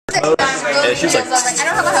And she was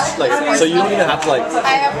like, so you don't even have to like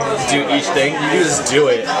do each thing. You just do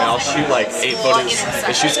it, and I'll shoot like 8 photos.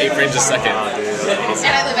 It shoots 8 frames a second.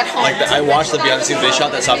 Like I watched the behind the scenes. They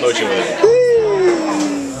shot that stop motion with it.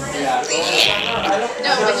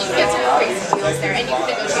 No, but you get some crazy deals there, and you can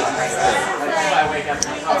negotiate prices.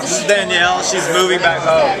 This is Danielle. She's moving back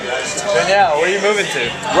home. Danielle, where are you moving to?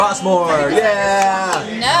 Rossmore, yeah.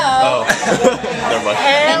 No. Oh, never mind.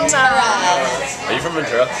 Ventura. Are you from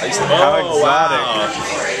Ventura? I used to. How exotic!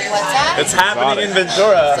 What's that? It's happening in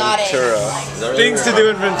Ventura. Exotic. Things to do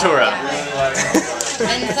in Ventura.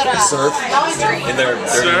 Ventura. Surf Laundry. in their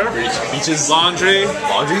dirty beaches. Laundry.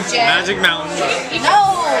 Laundry. Magic Mountain. No.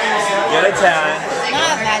 Get a tan.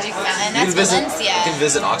 Not Magic Mountain. That's Valencia. You can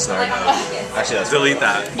visit Oxnard. Actually, that's Delete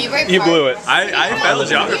that. You blew it. I failed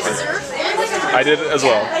geography. I did as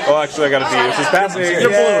well. Oh, actually, I got a D, which is passing. You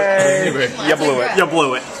blew it. You blew it. You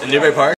blew it. in Newbury Park.